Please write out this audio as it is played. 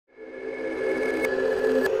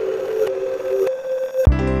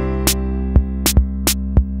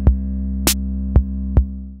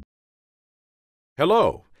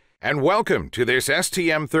Hello, and welcome to this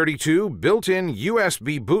STM32 built-in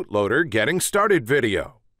USB bootloader getting started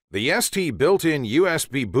video. The ST built-in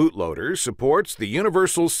USB bootloader supports the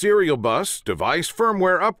Universal Serial Bus Device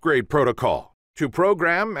Firmware Upgrade Protocol to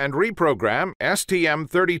program and reprogram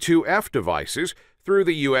STM32F devices through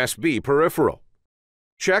the USB peripheral.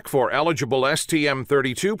 Check for eligible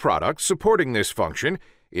STM32 products supporting this function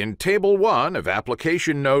in Table 1 of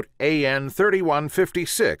Application Note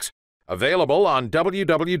AN3156, available on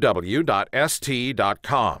www.st.com.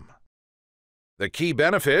 The key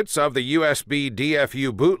benefits of the USB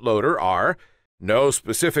DFU bootloader are no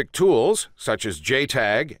specific tools, such as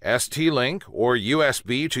JTAG, ST-Link, or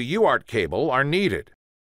USB to UART cable, are needed.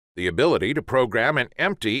 The ability to program an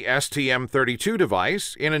empty STM32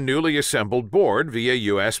 device in a newly assembled board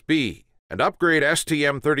via USB, and upgrade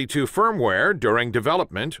STM32 firmware during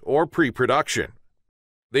development or pre-production.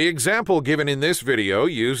 The example given in this video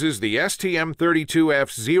uses the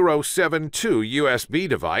STM32F072 USB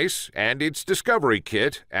device and its discovery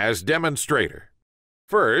kit as demonstrator.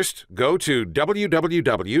 First, go to www.st.com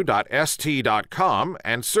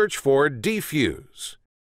and search for DFUs.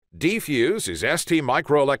 DFUs is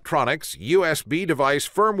STMicroelectronics USB device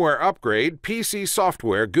firmware upgrade PC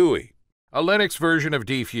software GUI. A Linux version of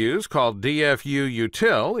DFUs called DFU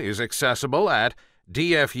Util is accessible at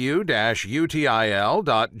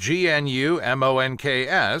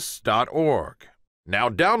dfu-util.gnumonks.org. Now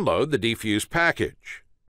download the DFUs package.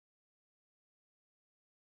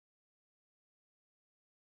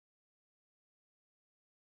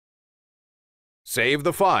 Save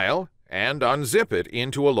the file and unzip it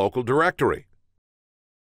into a local directory.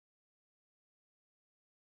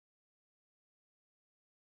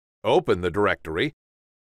 Open the directory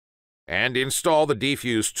and install the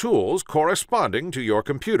DFUs tools corresponding to your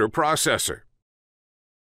computer processor.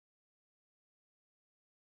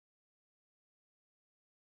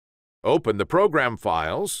 Open the program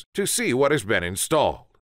files to see what has been installed.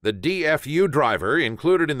 The DFU driver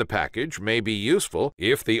included in the package may be useful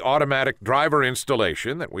if the automatic driver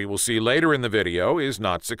installation that we will see later in the video is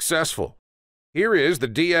not successful. Here is the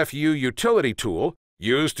DFU utility tool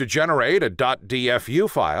used to generate a .dfu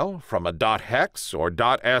file from a .hex or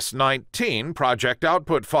 .s19 project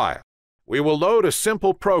output file. We will load a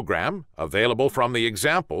simple program available from the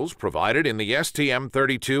examples provided in the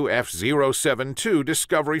STM32F072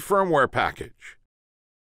 Discovery firmware package.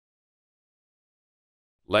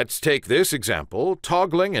 Let's take this example,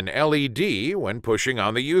 toggling an LED when pushing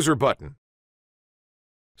on the user button.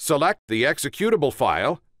 Select the executable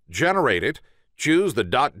file, generate it, choose the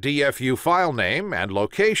 .dfu file name and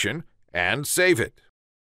location, and save it.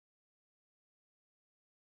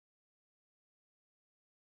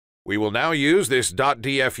 We will now use this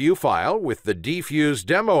 .dfu file with the DFUs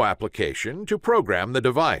demo application to program the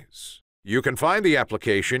device. You can find the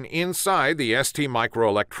application inside the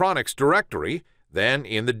STMicroelectronics directory, then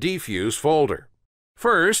in the DFUs folder.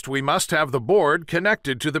 First, we must have the board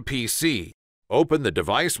connected to the PC. Open the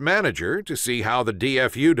Device Manager to see how the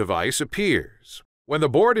DFU device appears. When the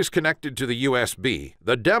board is connected to the USB,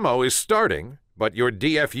 the demo is starting, but your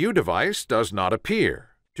DFU device does not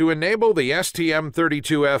appear. To enable the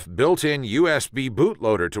STM32F built-in USB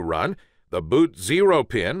bootloader to run, the boot 0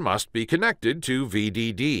 pin must be connected to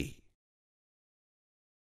VDD.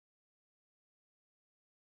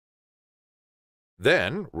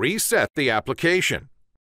 Then, reset the application.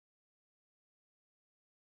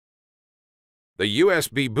 The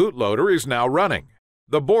USB bootloader is now running.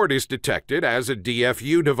 The board is detected as a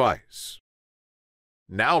DFU device.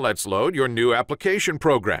 Now let's load your new application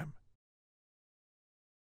program.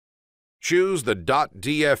 Choose the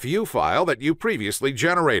 .dfu file that you previously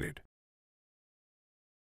generated.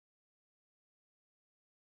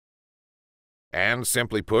 And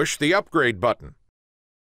simply push the upgrade button.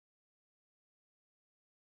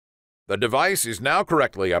 The device is now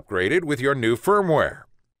correctly upgraded with your new firmware.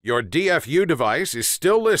 Your DFU device is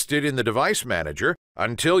still listed in the Device Manager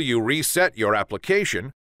until you reset your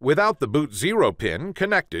application without the boot 0 pin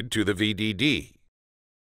connected to the VDD.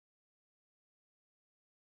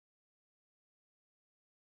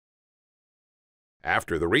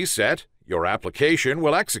 After the reset, your application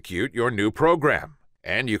will execute your new program,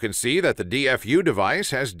 and you can see that the DFU device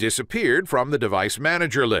has disappeared from the Device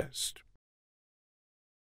Manager list.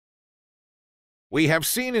 We have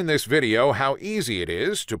seen in this video how easy it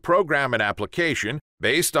is to program an application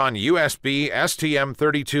based on USB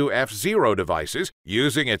STM32F0 devices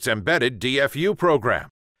using its embedded DFU program.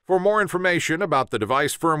 For more information about the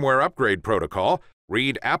device firmware upgrade protocol,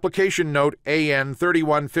 read Application Note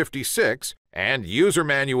AN3156 and User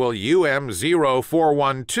Manual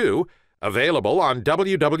UM0412 Available on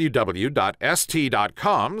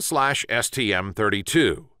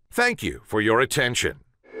www.st.com/STM32. Thank you for your attention.